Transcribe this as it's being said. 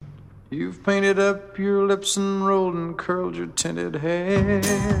You've painted up your lips and rolled and curled your tinted hair.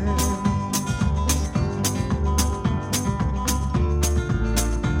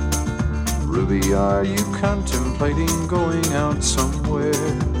 Ruby, are you contemplating going out somewhere?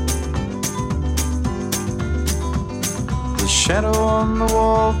 The shadow on the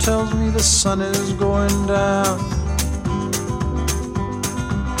wall tells me the sun is going down.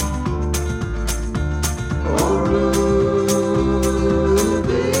 Oh, Ruby,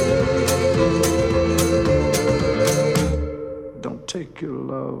 don't take your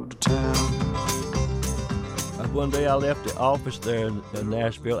love to town. One day I left the office there in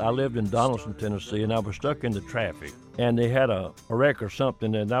Nashville. I lived in Donaldson, Tennessee, and I was stuck in the traffic. And they had a wreck or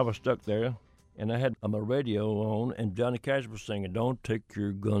something, and I was stuck there. And I had my radio on, and Johnny Cash was singing, "Don't take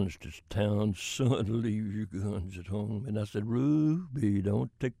your guns to town, son, leave your guns at home." And I said, "Ruby,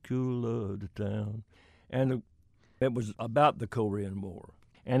 don't take your love to town." And it was about the Korean War.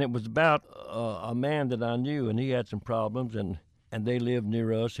 And it was about a man that I knew, and he had some problems, and they lived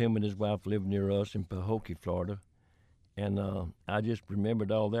near us. Him and his wife lived near us in Pahokee, Florida. And I just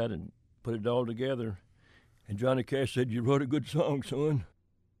remembered all that and put it all together. And Johnny Cash said, "You wrote a good song, son."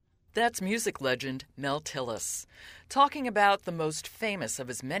 That's music legend Mel Tillis, talking about the most famous of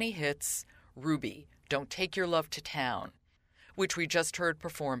his many hits, Ruby, Don't Take Your Love to Town, which we just heard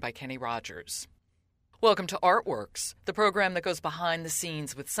performed by Kenny Rogers. Welcome to Artworks, the program that goes behind the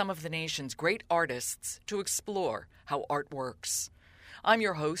scenes with some of the nation's great artists to explore how art works. I'm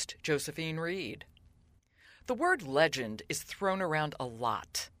your host, Josephine Reed. The word legend is thrown around a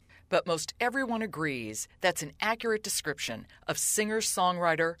lot, but most everyone agrees that's an accurate description of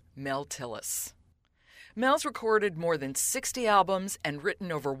singer-songwriter Mel Tillis. Mel's recorded more than 60 albums and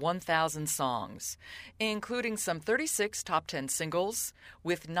written over 1,000 songs, including some 36 top 10 singles,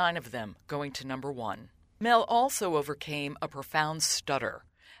 with 9 of them going to number 1. Mel also overcame a profound stutter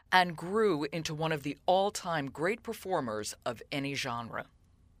and grew into one of the all-time great performers of any genre.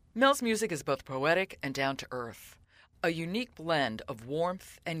 Mel's music is both poetic and down-to-earth, a unique blend of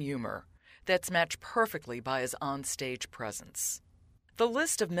warmth and humor that's matched perfectly by his on-stage presence. The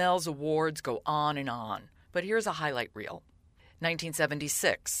list of Mel's awards go on, but here's a highlight reel.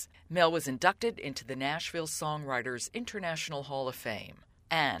 1976, Mel was inducted into the Nashville Songwriters International Hall of Fame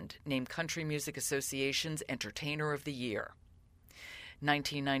and named Country Music Association's Entertainer of the Year.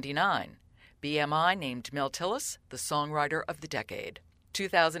 1999, BMI named Mel Tillis the Songwriter of the Decade.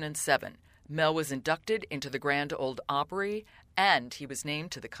 2007, Mel was inducted into the Grand Ole Opry, and he was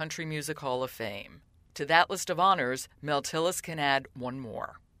named to the Country Music Hall of Fame. To that list of honors, Mel Tillis can add one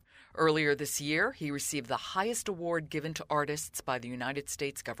more. Earlier this year, he received the highest award given to artists by the United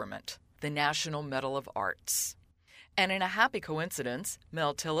States government, the National Medal of Arts. And in a happy coincidence,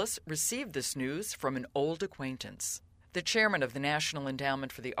 Mel Tillis received this news from an old acquaintance, the chairman of the National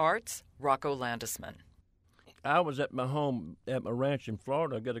Endowment for the Arts, Rocco Landesman. I was at my home, at my ranch in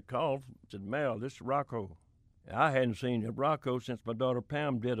Florida. I got a call, said, "Mel, this is Rocco." I hadn't seen Rocco since my daughter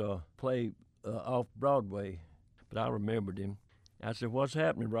Pam did a play off Broadway, but I remembered him. I said, "What's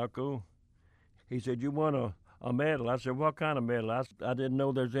happening, Rocco?" He said, "You won a medal." I said, "What kind of medal?" I didn't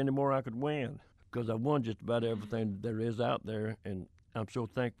know there's any more I could win, because I won just about everything there is out there, and I'm so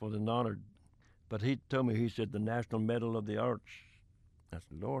thankful and honored. But he told me, he said, "The National Medal of the Arts." I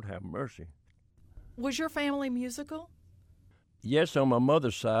said, "Lord have mercy." Was your family musical? Yes, on my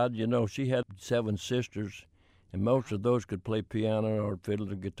mother's side, she had 7 sisters, and most of those could play piano or fiddle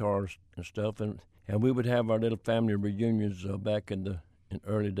or guitar and stuff. And we would have our little family reunions back in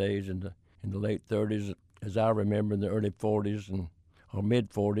early days, in the late 30s, as I remember, in the early 40s or mid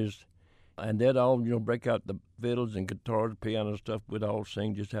 40s. And they'd all, break out the fiddles and guitars, piano stuff. We'd all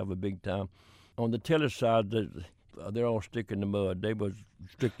sing, just have a big time. On the Tillis side, they're all stick in the mud. They was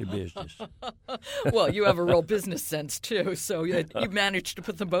strictly business. Well, you have a real business sense, too, so you managed to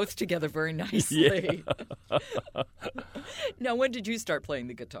put them both together very nicely. Yeah. Now, when did you start playing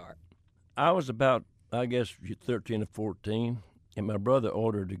the guitar? I was about, 13 or 14, and my brother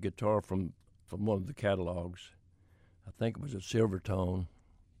ordered a guitar from one of the catalogs. I think it was a Silvertone,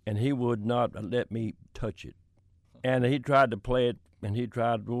 and he would not let me touch it. And he tried to play it, and he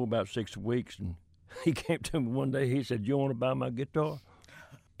tried about 6 weeks, and he came to me one day. He said, "You want to buy my guitar?"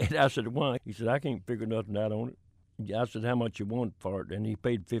 And I said, "Why?" He said, "I can't figure nothing out on it." I said, "How much you want for it?" And he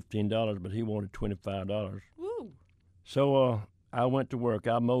paid $15, but he wanted $25. Woo! So I went to work.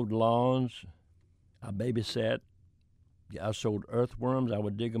 I mowed lawns. I babysat. I sold earthworms. I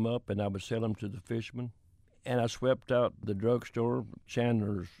would dig them up, and I would sell them to the fishermen. And I swept out the drugstore,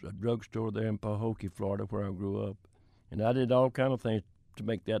 Chandler's drugstore there in Pahokee, Florida, where I grew up. And I did all kind of things to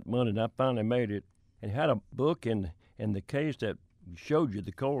make that money, and I finally made it. And had a book in the case that showed you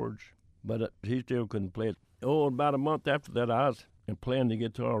the chords. but he still couldn't play it. Oh, about a month after that, I was playing the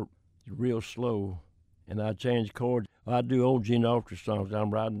guitar real slow, and I changed chords. I do old Gene Autry songs.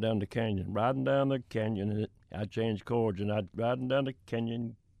 I'm riding down the canyon, and I changed chords, and I'm riding down the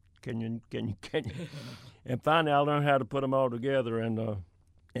canyon. And finally, I learned how to put them all together,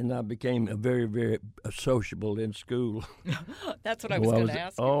 and I became a very, very sociable in school. That's what I was going to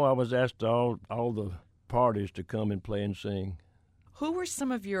ask you. Oh, I was asked to all the parties to come and play and sing. Who were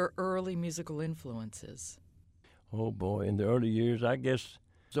some of your early musical influences? Oh, boy. In the early years, I guess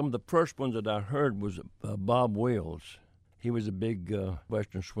some of the first ones that I heard was Bob Wills. He was a big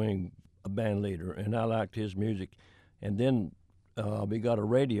Western swing band leader, and I liked his music. And then we got a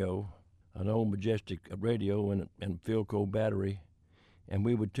radio, an old Majestic radio and Philco battery, and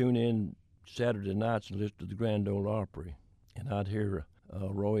we would tune in Saturday nights and listen to the Grand Ole Opry. And I'd hear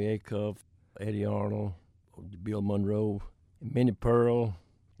Roy Acuff, Eddie Arnold, Bill Monroe, Minnie Pearl,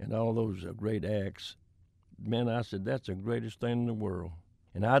 and all those great acts. Man, I said, that's the greatest thing in the world.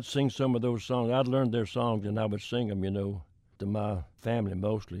 And I'd sing some of those songs. I'd learn their songs, and I would sing them, to my family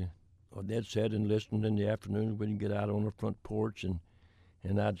mostly. Or they'd sit and listen in the afternoon. We'd get out on the front porch,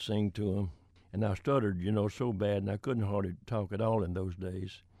 and I'd sing to them. And I stuttered, so bad, and I couldn't hardly talk at all in those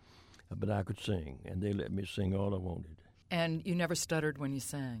days. But I could sing, and they let me sing all I wanted. And you never stuttered when you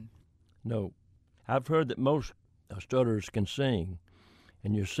sang? No. I've heard that most stutterers can sing,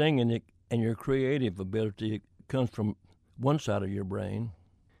 and your singing and your creative ability comes from one side of your brain,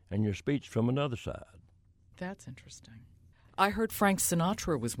 and your speech from another side. That's interesting. I heard Frank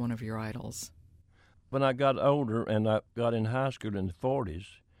Sinatra was one of your idols. When I got older and I got in high school in the 40s,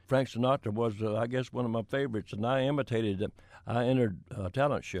 Frank Sinatra was, I guess, one of my favorites, and I imitated him. I entered a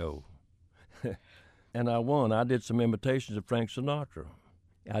talent show, and I won. I did some imitations of Frank Sinatra.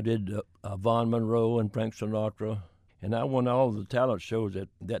 I did Vaughn Monroe and Frank Sinatra, and I won all the talent shows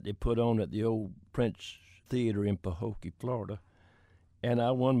that they put on at the old Prince Theater in Pahokee, Florida. And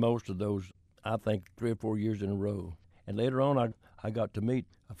I won most of those, I think, 3 or 4 years in a row. And later on, I got to meet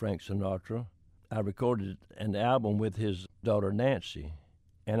Frank Sinatra. I recorded an album with his daughter, Nancy,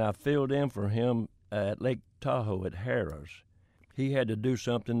 and I filled in for him at Lake Tahoe at Harrah's. He had to do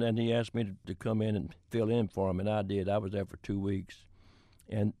something, and he asked me to come in and fill in for him, and I did. I was there for 2 weeks,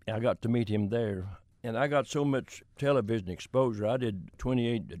 and I got to meet him there. And I got so much television exposure. I did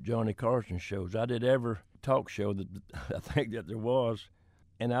 28 Johnny Carson shows. I did every talk show that I think that there was.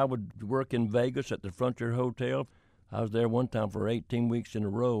 And I would work in Vegas at the Frontier Hotel. I was there one time for 18 weeks in a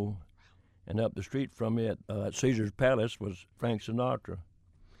row. And up the street from me at Caesar's Palace was Frank Sinatra.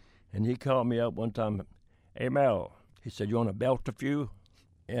 And he called me up one time. Hey, Mel, he said, you want to belt a few?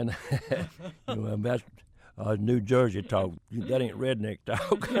 And that's New Jersey talk. That ain't redneck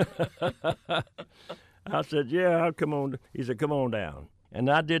talk. I said, yeah, I'll come on. He said, come on down. And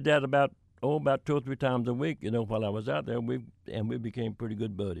I did that about 2 or 3 times a week, while I was out there. We became pretty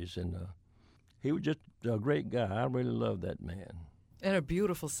good buddies. And he was just a great guy. I really loved that man. And a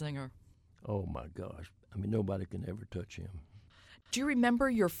beautiful singer. Oh, my gosh. I mean, nobody can ever touch him. Do you remember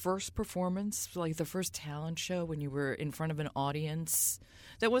your first performance, like the first talent show when you were in front of an audience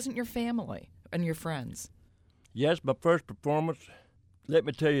that wasn't your family and your friends? Yes, my first performance. Let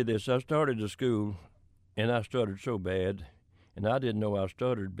me tell you this. I started to school, and I stuttered so bad, and I didn't know I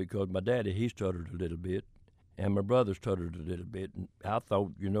stuttered because my daddy, he stuttered a little bit, and my brother stuttered a little bit, and I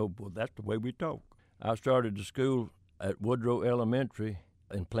thought, well, that's the way we talk. I started to school at Woodrow Elementary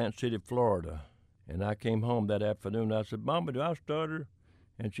in Plant City, Florida, and I came home that afternoon. I said, Mama, do I stutter?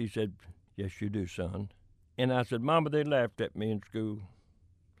 And she said, yes, you do, son. And I said, Mama, they laughed at me in school.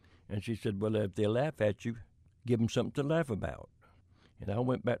 And she said, well, if they laugh at you, give them something to laugh about. And I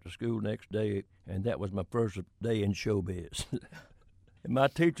went back to school next day, and that was my first day in showbiz. And my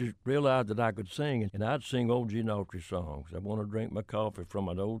teachers realized that I could sing, and I'd sing old Gene Autry songs. I want to drink my coffee from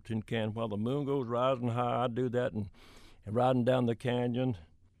an old tin can while the moon goes rising high. I'd do that and riding down the canyon.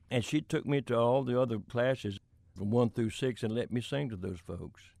 And she took me to all the other classes from 1 through 6 and let me sing to those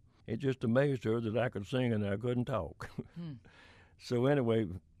folks. It just amazed her that I could sing and I couldn't talk. So anyway,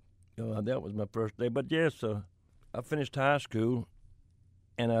 that was my first day. But yes, I finished high school,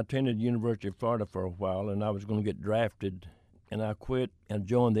 and I attended University of Florida for a while, and I was going to get drafted, and I quit and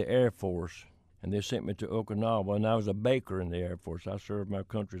joined the Air Force, and they sent me to Okinawa, and I was a baker in the Air Force. I served my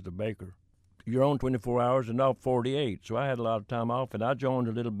country as a baker. You're on 24 hours and off 48, so I had a lot of time off, and I joined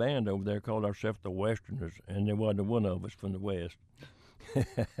a little band over there called ourselves the Westerners, and there wasn't one of us from the West.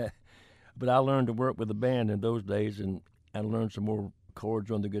 But I learned to work with the band in those days, and I learned some more chords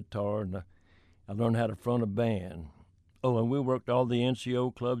on the guitar, and I learned how to front a band. Oh, and we worked all the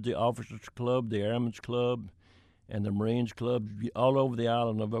NCO clubs, the Officers Club, the Airmen's Club, and the Marines clubs all over the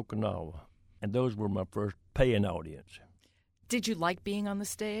island of Okinawa. And those were my first paying audience. Did you like being on the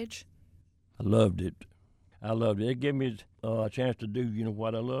stage? I loved it. It gave me a chance to do,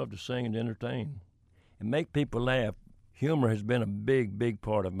 what I love, to sing and entertain and make people laugh. Humor has been a big, big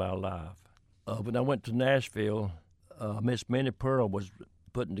part of my life. When I went to Nashville, Miss Minnie Pearl was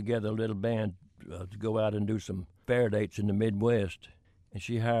putting together a little band to go out and do some fair dates in the Midwest, and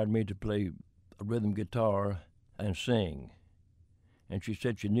she hired me to play a rhythm guitar and sing. And she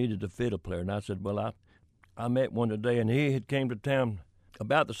said she needed a fiddle player, and I said, well, I met one today, and he had came to town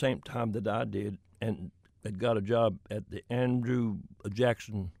about the same time that I did, and had got a job at the Andrew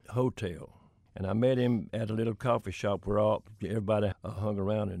Jackson Hotel. And I met him at a little coffee shop where everybody hung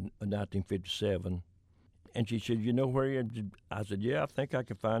around in 1957. And she said, you know where he is? I said, yeah, I think I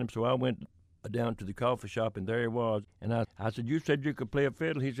can find him. So I went down to the coffee shop, and there he was. And I said, you said you could play a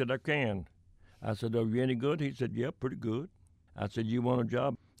fiddle? He said, I can. I said, are you any good? He said, yeah, pretty good. I said, you want a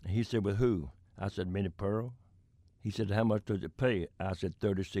job? He said, with who? I said, Minnie Pearl. He said, how much does it pay? I said,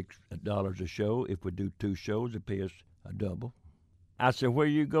 $36 a show. If we do 2 shows, it pays a double. I said, where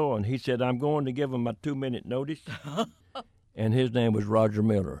you going? He said, I'm going to give him my 2-minute notice. And his name was Roger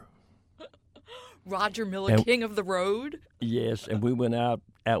Miller. Roger Miller, King of the Road? Yes, and we went out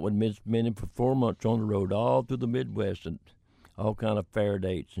with Miss Minnie for 4 months on the road, all through the Midwest, and all kind of fair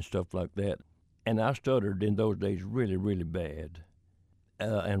dates and stuff like that. And I stuttered in those days really, really bad.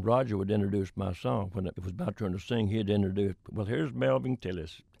 And Roger would introduce my song. When it was my turn to sing, he'd introduce, well, here's Melvin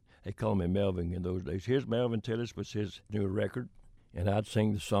Tillis. They called me Melvin in those days. Here's Melvin Tillis was his new record. And I'd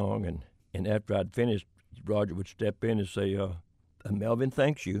sing the song, and after I'd finished, Roger would step in and say, Melvin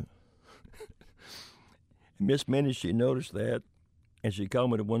thanks you. Miss Minnie, she noticed that, and she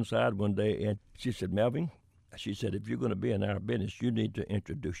called me to one side one day, and she said, Melvin, she said, if you're going to be in our business, you need to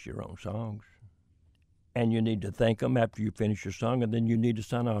introduce your own songs. And you need to thank them after you finish your song, and then you need to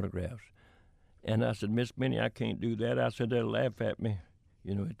sign autographs. And I said, Miss Minnie, I can't do that. I said, they'll laugh at me.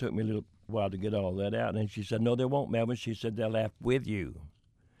 It took me a little while to get all that out. And she said, no, they won't, Melvin. She said, they'll laugh with you.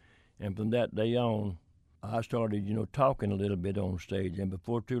 And from that day on, I started, talking a little bit on stage. And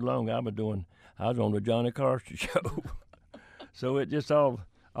before too long, I was on the Johnny Carson show. So it just all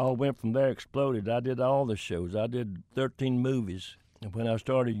went from there, exploded. I did all the shows. I did 13 movies. And when I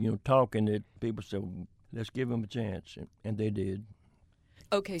started, talking, people said, well, let's give them a chance. And they did.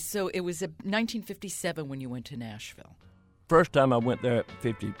 Okay, so it was 1957 when you went to Nashville. First time I went there at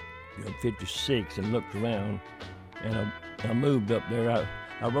 56 and looked around, and I moved up there.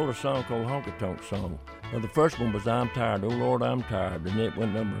 I wrote a song called Honky Tonk Song. Well, the first one was I'm Tired, Oh Lord, I'm Tired, and it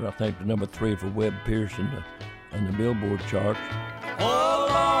went number 3 for Webb Pierce on the Billboard charts. Oh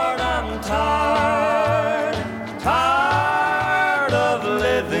Lord, I'm tired, tired of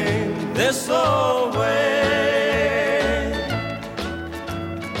living this old way,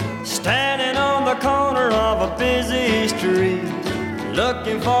 standing on the corner of a busy street,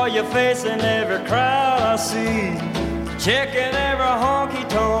 looking for your face in every crowd I see, checking every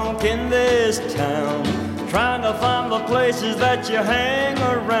honky-tonk in this town, trying to find the places that you hang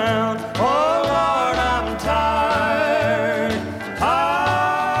around. Oh Lord, I'm tired,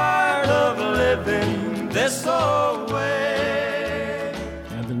 tired of living this old way.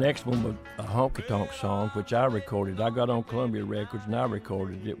 And the next one was a honky-tonk song, which I recorded. I got on Columbia Records, and I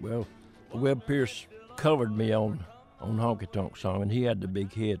recorded it. Well, Webb Pierce covered me on Honky Tonk Song, and he had the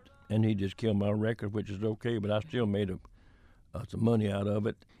big hit, and he just killed my record, which is okay, but I still made some money out of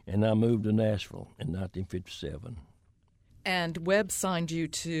it, and I moved to Nashville in 1957. And Webb signed you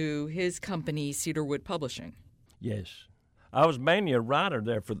to his company, Cedarwood Publishing. Yes. I was mainly a writer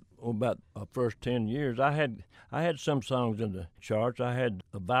there for about the first 10 years. I had some songs in the charts. I had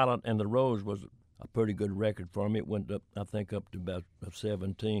Violet and the Rose was a pretty good record for me. It went up, I think, up to about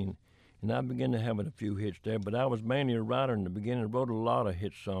 17. And I began to having a few hits there, but I was mainly a writer in the beginning. I wrote a lot of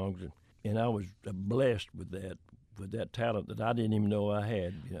hit songs, and I was blessed with that talent that I didn't even know I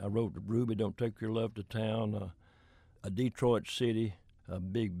had. I wrote Ruby, Don't Take Your Love to Town, a Detroit City, a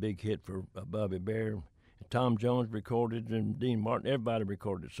big hit for Bobby Bear. Tom Jones recorded, and Dean Martin, everybody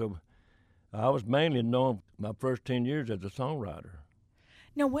recorded. So I was mainly known my first 10 years as a songwriter.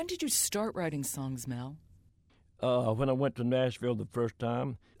 Now, when did you start writing songs, Mel? When I went to Nashville the first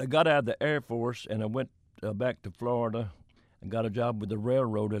time. I got out of the Air Force, and I went back to Florida and got a job with the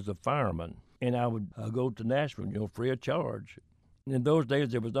railroad as a fireman. And I would go to Nashville, free of charge. And in those days,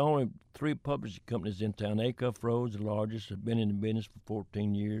 there was only 3 publishing companies in town. Acuff Rose, the largest, had been in the business for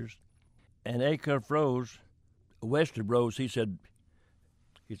 14 years. And Acuff Rose, Wesley Rose, he said,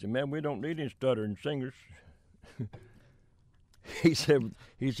 man, we don't need any stuttering singers. he said,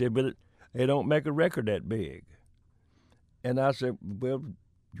 but they don't make a record that big. And I said, well,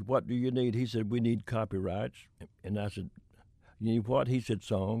 what do you need? He said, we need copyrights. And I said, you need what? He said,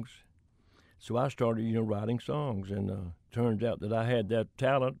 songs. So I started, writing songs, and turns out that I had that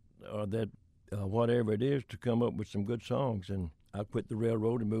talent, or that whatever it is, to come up with some good songs. And I quit the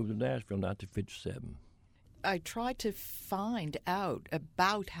railroad and moved to Nashville in 1957. I tried to find out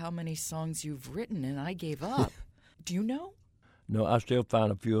about how many songs you've written, and I gave up. Do you know? No, I still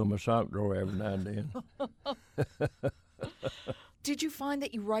find a few in my sock drawer every now and then. Did you find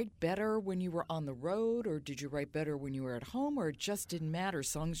that you write better when you were on the road, or did you write better when you were at home, or it just didn't matter?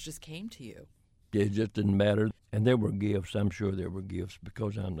 Songs just came to you? It just didn't matter. And there were gifts. I'm sure there were gifts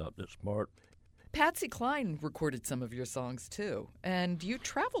because I'm not that smart. Patsy Cline recorded some of your songs, too, and you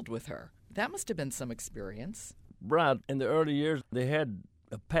traveled with her. That must have been some experience. Right. In the early years, they had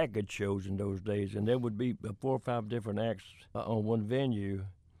package shows in those days, and there would be 4 or 5 different acts on one venue.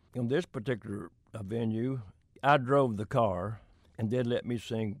 On this particular venue, I drove the car, and they'd let me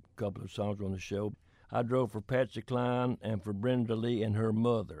sing a couple of songs on the show. I drove for Patsy Cline and for Brenda Lee and her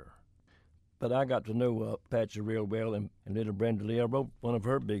mother. But I got to know Patsy real well, and little Brenda Lee. I wrote one of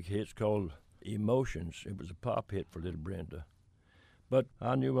her big hits called Emotions. It was a pop hit for little Brenda. But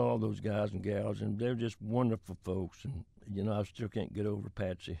I knew all those guys and gals, and they're just wonderful folks. And, I still can't get over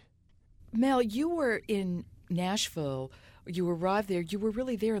Patsy. Mel, you were in Nashville. You arrived there. You were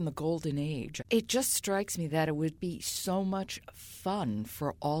really there in the golden age. It just strikes me that it would be so much fun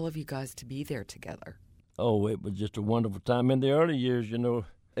for all of you guys to be there together. Oh, it was just a wonderful time. In the early years,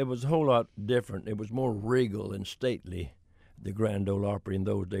 it was a whole lot different. It was more regal and stately, the Grand Ole Opry in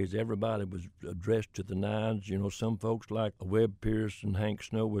those days. Everybody was dressed to the nines. Some folks like Webb Pierce and Hank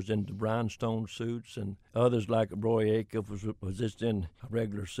Snow was in the rhinestone suits, and others like Roy Acuff was just in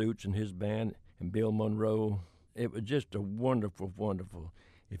regular suits in his band, and Bill Monroe. It was just a wonderful, wonderful.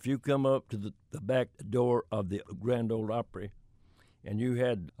 If you come up to the back door of the Grand Ole Opry and you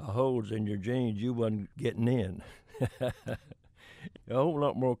had holes in your jeans, you wasn't getting in. A whole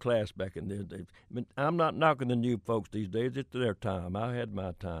lot more class back in those days. I'm not knocking the new folks these days. It's their time. I had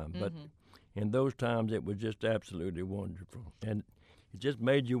my time. But in those times, it was just absolutely wonderful. And it just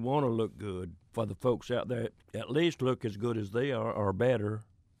made you want to look good for the folks out there. At least look as good as they are or better.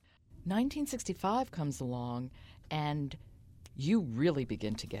 1965 comes along, and you really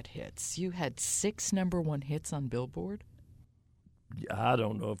begin to get hits. You had 6 #1 hits on Billboard. I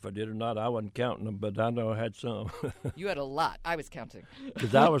don't know if I did or not. I wasn't counting them, but I know I had some. You had a lot. I was counting.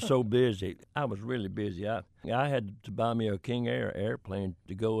 Because I was so busy. I was really busy. I had to buy me a King Air airplane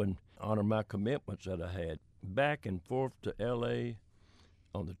to go and honor my commitments that I had. Back and forth to L.A.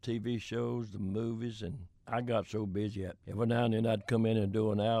 on the TV shows, the movies, and I got so busy. Every now and then I'd come in and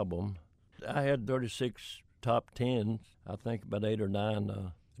do an album. I had 36 top 10s, I think about 8 or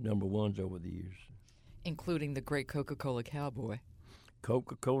 9 #1s over the years. Including the great Coca-Cola Cowboy.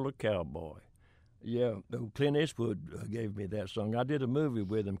 Coca-Cola Cowboy. Yeah, Clint Eastwood gave me that song. I did a movie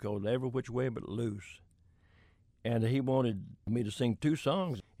with him called Every Which Way But Loose. And he wanted me to sing 2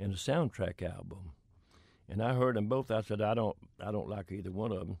 songs in the soundtrack album. And I heard them both. I said, I don't like either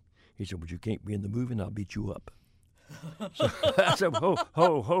one of them. He said, well, you can't be in the movie and I'll beat you up. So I said, ho,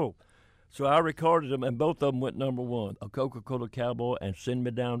 ho, ho. So I recorded them, and both of them went #1, A Coca-Cola Cowboy and Send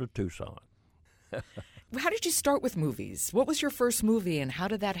Me Down to Tucson. How did you start with movies? What was your first movie, and how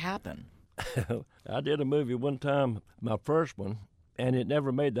did that happen? I did a movie one time, my first one, and it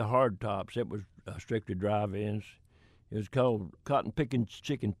never made the hard tops. It was strictly drive-ins. It was called Cotton Picking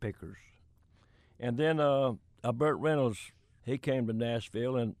Chicken Pickers. And then Burt Reynolds, he came to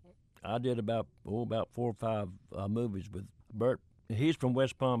Nashville, and I did about 4 or 5 movies with Burt. He's from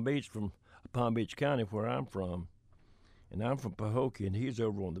West Palm Beach, from Palm Beach County, where I'm from. And I'm from Pahokee, and he's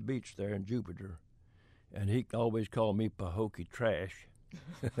over on the beach there in Jupiter. And he always called me Pahokee Trash.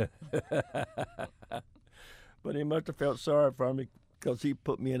 But he must have felt sorry for me because he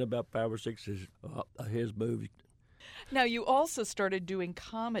put me in about 5 or 6 of his movies. Now, you also started doing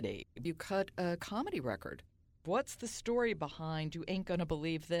comedy. You cut a comedy record. What's the story behind You Ain't Gonna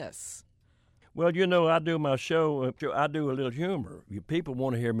Believe This? Well, I do my show. I do a little humor. People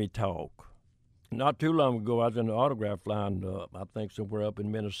want to hear me talk. Not too long ago, I was in the autograph line, I think somewhere up in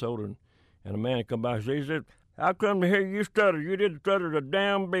Minnesota, and a man come by and he said, "How come to hear you stutter? You didn't stutter a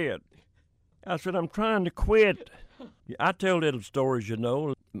damn bit." I said, "I'm trying to quit." I tell little stories,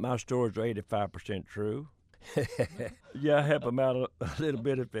 My stories are 85% true. Yeah, I help them out a little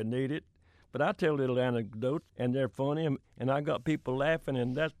bit if they need it. But I tell little anecdotes, and they're funny, and I got people laughing,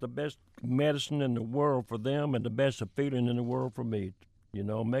 and that's the best medicine in the world for them and the best feeling in the world for me.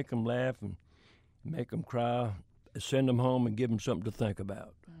 Make them laugh and make them cry, send them home and give them something to think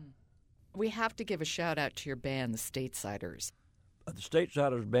about. We have to give a shout out to your band, the Statesiders. The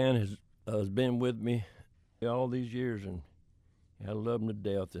Statesiders band has been with me all these years, and I love them to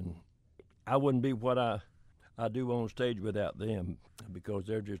death. And I wouldn't be what I do on stage without them, because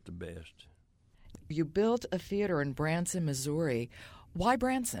they're just the best. You built a theater in Branson, Missouri. Why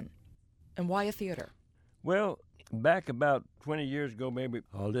Branson? And why a theater? Well, back about 20 years ago, maybe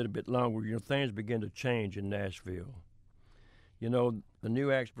a little bit longer, things began to change in Nashville. The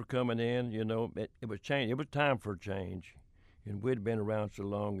new acts were coming in, it was change. It was time for a change. And we'd been around so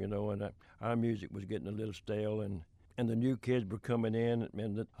long, and our music was getting a little stale, and the new kids were coming in,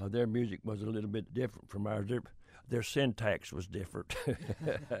 and their music was a little bit different from ours. Their syntax was different.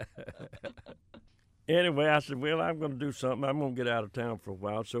 Anyway, I said, well, I'm going to do something. I'm going to get out of town for a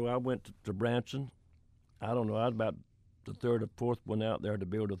while. So I went to Branson. I don't know, I was about the third or fourth one out there to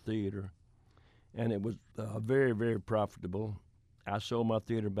build a theater. And it was very, very profitable. I sold my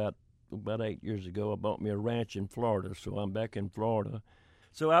theater about 8 years ago. I bought me a ranch in Florida, so I'm back in Florida.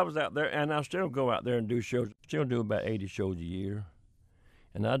 So I was out there, and I still go out there and do shows. Still do about 80 shows a year.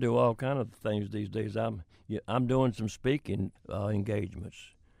 And I do all kind of things these days. I'm doing some speaking engagements.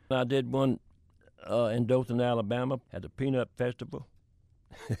 I did one in Dothan, Alabama, at the Peanut Festival.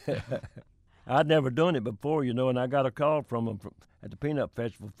 I'd never done it before, and I got a call from them at the Peanut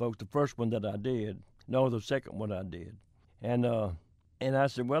Festival folks, the first one that I did. No, the second one I did. And I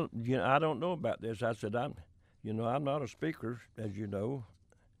said, well, I don't know about this. I said, I'm not a speaker, as you know.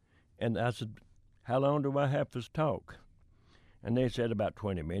 And I said, how long do I have to talk? And they said about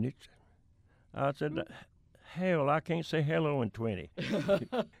 20 minutes. I said, hell, I can't say hello in 20.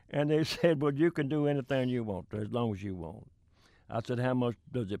 And they said, well, you can do anything you want to, as long as you want. I said, how much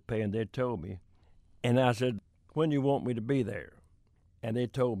does it pay? And they told me. And I said, when do you want me to be there? And they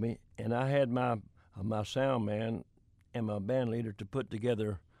told me. And I had my sound man and my band leader to put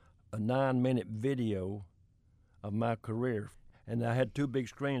together a 9-minute video of my career. And I had 2 big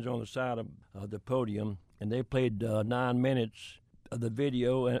screens on the side of the podium, and they played 9 minutes of the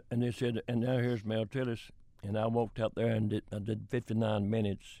video, and they said, and now here's Mel Tillis. And I walked out there and I did 59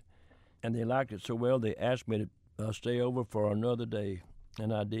 minutes, and they liked it so well they asked me to stay over for another day,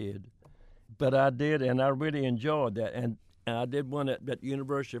 and I did. But I did, and I really enjoyed that. And I did one at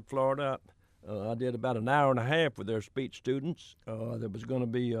University of Florida. I did about an hour and a half with their speech students. There was going to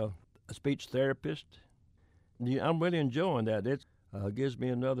be a speech therapist. I'm really enjoying that. It gives me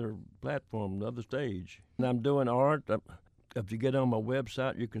another platform, another stage. And I'm doing art. If you get on my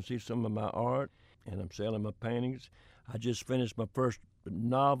website, you can see some of my art. And I'm selling my paintings. I just finished my first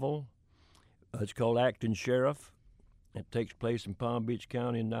novel. It's called Acting Sheriff. It takes place in Palm Beach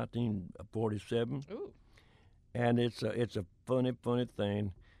County in 1947. Ooh. And it's a funny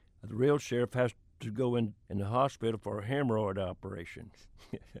thing. The real sheriff has to go in the hospital for a hemorrhoid operation.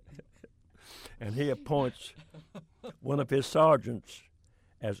 And he appoints one of his sergeants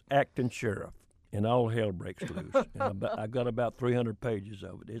as acting sheriff, and all hell breaks loose. And I got about 300 pages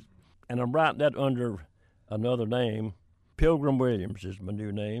of it. And I'm writing that under another name. Pilgrim Williams is my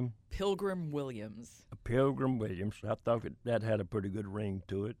new name. Pilgrim Williams. Pilgrim Williams. I thought that had a pretty good ring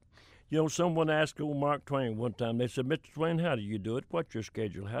to it. Someone asked old Mark Twain one time, they said, Mr. Twain, how do you do it? What's your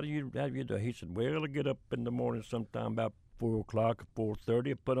schedule? How do you do it? He said, well, I get up in the morning sometime about 4 o'clock or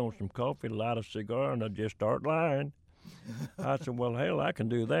 4:30, I put on some coffee, light a cigar, and I just start lying. I said, well, hell, I can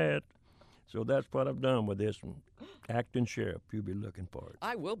do that. So that's what I've done with this one. Acting Sheriff, you'll be looking for it.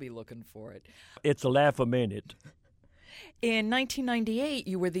 I will be looking for it. It's a laugh a minute. In 1998,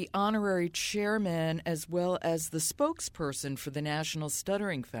 you were the honorary chairman as well as the spokesperson for the National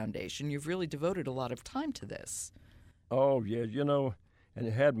Stuttering Foundation. You've really devoted a lot of time to this. Oh, yes, and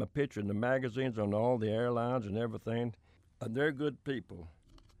it had my picture in the magazines on all the airlines and everything. They're good people.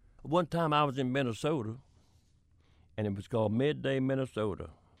 One time I was in Minnesota, and it was called Midday Minnesota,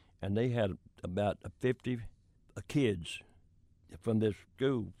 and they had about 50 kids from this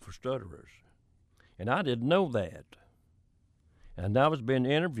school for stutterers. And I didn't know that. And I was being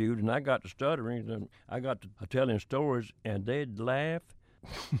interviewed, and I got to stuttering, and I got to telling stories, and they'd laugh.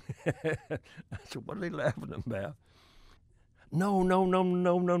 I said, what are they laughing about?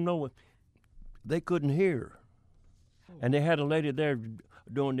 No. They couldn't hear. And they had a lady there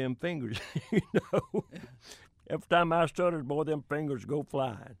doing them fingers, Every time I stuttered, boy, them fingers go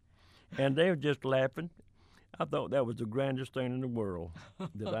flying. And they were just laughing. I thought that was the grandest thing in the world,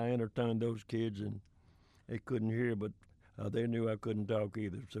 that I entertained those kids, and they couldn't hear, but they knew I couldn't talk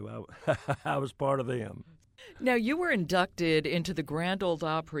either, so I was part of them. Now, you were inducted into the Grand Ole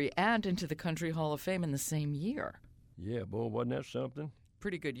Opry and into the Country Hall of Fame in the same year. Yeah, boy, wasn't that something?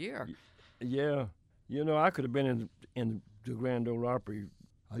 Pretty good year. Yeah. I could have been in the Grand Ole Opry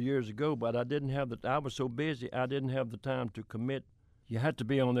years ago, but I was so busy, I didn't have the time to commit. You had to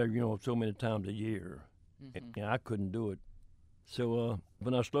be on there, so many times a year. And I couldn't do it. So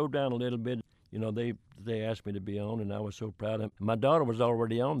when I slowed down a little bit, they asked me to be on, and I was so proud of them. My daughter was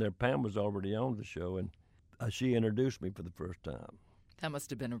already on there. Pam was already on the show, and she introduced me for the first time. That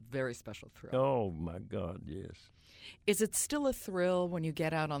must have been a very special thrill. Oh, my God, yes. Is it still a thrill when you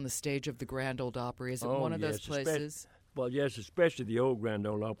get out on the stage of the Grand Ole Opry? Is it one of those places? Well, yes, especially the old Grand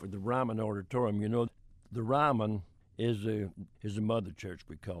Ole Opry, the Ryman Auditorium. The Ryman is a mother church,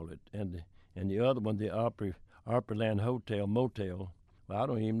 we call it, and the other one, the Opryland Hotel, Motel. Well, I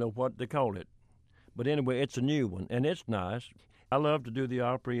don't even know what they call it. But anyway, it's a new one, and it's nice. I love to do the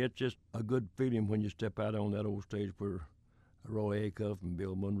Opry. It's just a good feeling when you step out on that old stage where Roy Acuff and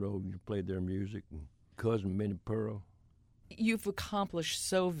Bill Monroe, and you played their music, and Cousin Minnie Pearl. You've accomplished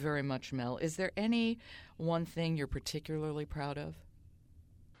so very much, Mel. Is there any one thing you're particularly proud of?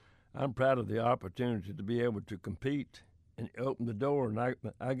 I'm proud of the opportunity to be able to compete and open the door. And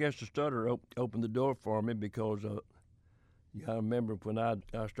I guess the Stutter opened the door for me because I remember when I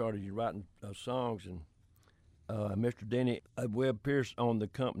started writing songs, and Mr. Denny, Webb Pierce owned the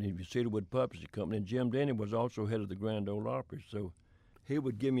company, the Cedarwood Puppetry Company, and Jim Denny was also head of the Grand Ole Opry. So he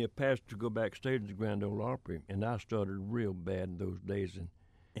would give me a pass to go backstage at the Grand Ole Opry, and I stuttered real bad in those days.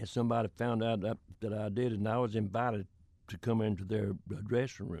 And somebody found out that I did, and I was invited to come into their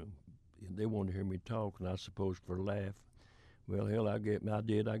dressing room. And they wanted to hear me talk, and I suppose for a laugh. Well, hell, I gave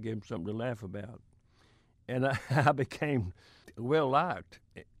them something to laugh about. And I became well-liked,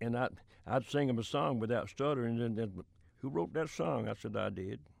 and I'd sing them a song without stuttering, and then, who wrote that song? I said, I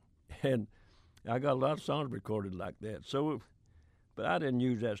did. And I got a lot of songs recorded like that. So, but I didn't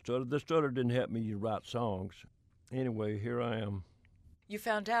use that stutter. The stutter didn't help me write songs. Anyway, here I am. You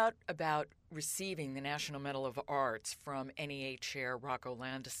found out about receiving the National Medal of Arts from NEA Chair Rocco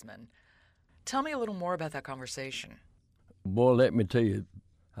Landesman. Tell me a little more about that conversation. Boy, let me tell you,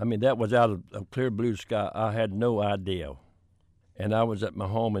 that was out of clear blue sky. I had no idea. And I was at my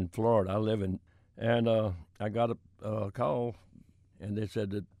home in Florida. And I got a call, and they said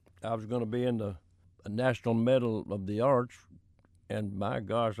that I was going to be in the National Medal of the Arts. And my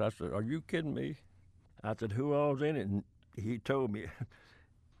gosh, I said, are you kidding me? I said, who all's in it? And he told me.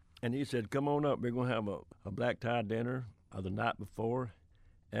 And he said, come on up. We're going to have a black tie dinner the night before.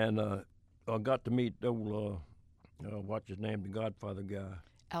 And I got to meet old, what's his name, the Godfather guy.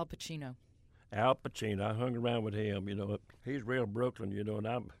 Al Pacino. Al Pacino. I hung around with him, He's real Brooklyn, and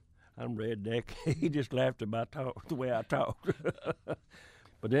I'm redneck. He just laughed at my talk, the way I talked.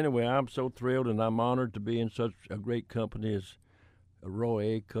 But anyway, I'm so thrilled, and I'm honored to be in such a great company as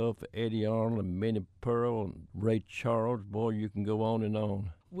Roy Acuff, Eddie Arnold, and Minnie Pearl, and Ray Charles. Boy, you can go on and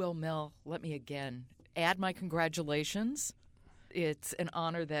on. Well, Mel, let me again add my congratulations. It's an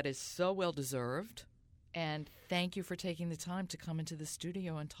honor that is so well-deserved, and thank you for taking the time to come into the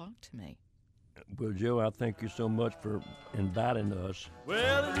studio and talk to me. Well, Joe, I thank you so much for inviting us.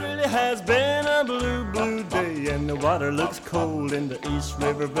 Well, it really has been a blue, blue day, and the water looks cold in the East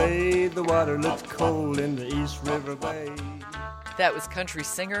River Bay. The water looks cold in the East River Bay. That was country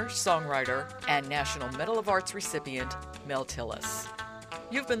singer, songwriter, and National Medal of Arts recipient Mel Tillis.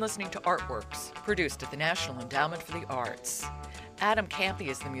 You've been listening to Artworks, produced at the National Endowment for the Arts. Adam Campy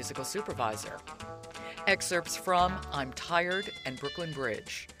is the musical supervisor. Excerpts from I'm Tired and Brooklyn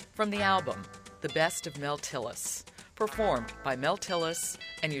Bridge, from the album The Best of Mel Tillis, performed by Mel Tillis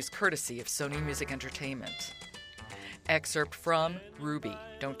and used courtesy of Sony Music Entertainment. Excerpt from Ruby,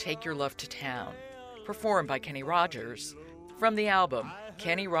 Don't Take Your Love to Town, performed by Kenny Rogers, from the album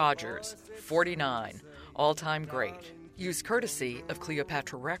Kenny Rogers, 49, All-Time Great, used courtesy of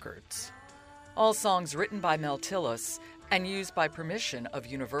Cleopatra Records. All songs written by Mel Tillis and used by permission of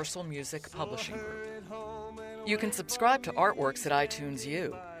Universal Music Publishing Group. You can subscribe to Artworks at iTunes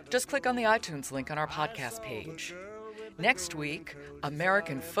U. Just click on the iTunes link on our podcast page. Next week,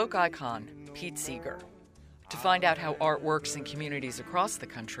 American folk icon Pete Seeger. To find out how art works in communities across the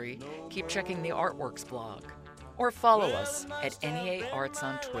country, keep checking the Artworks blog. Or follow us at NEA Arts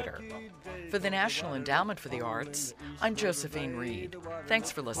on Twitter. For the National Endowment for the Arts, I'm Josephine Reed.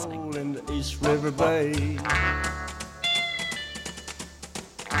 Thanks for listening. In the East River Bay.